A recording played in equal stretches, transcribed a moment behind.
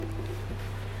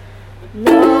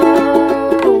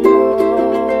No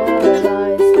more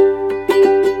lies.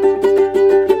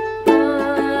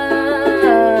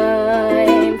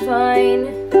 I'm fine.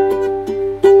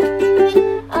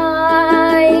 I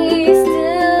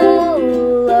still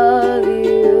love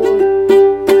you.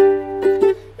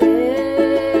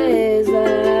 Is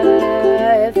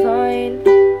that fine?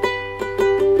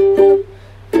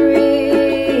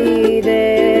 Breathe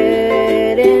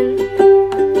it in.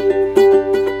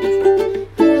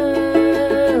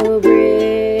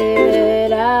 Breathe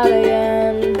it out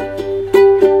again.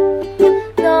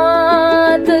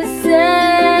 Not the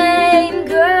same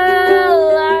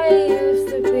girl I used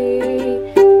to be.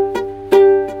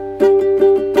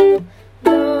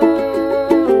 No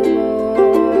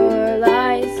more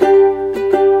lies.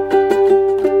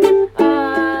 I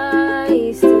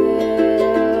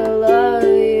still love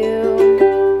you,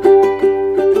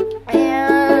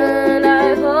 and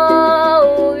I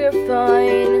hope you're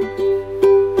fine.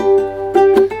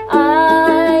 I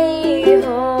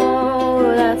hope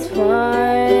that's fine.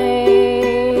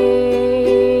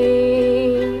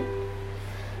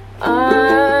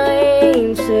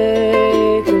 I'm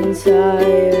sick and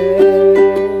tired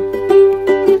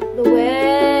the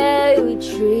way we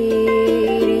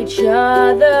treat each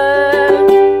other.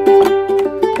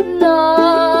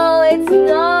 No, it's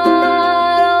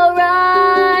not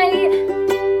alright.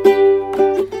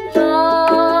 No,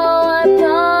 I'm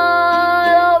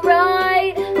not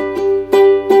alright.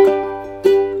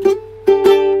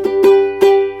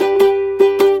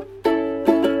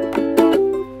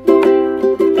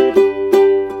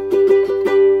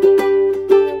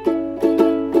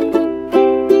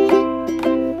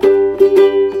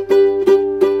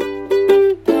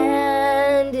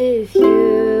 And if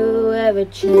you ever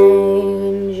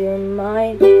change your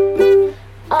mind,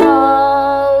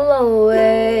 I'll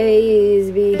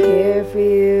always be here for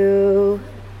you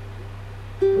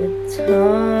with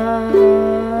time.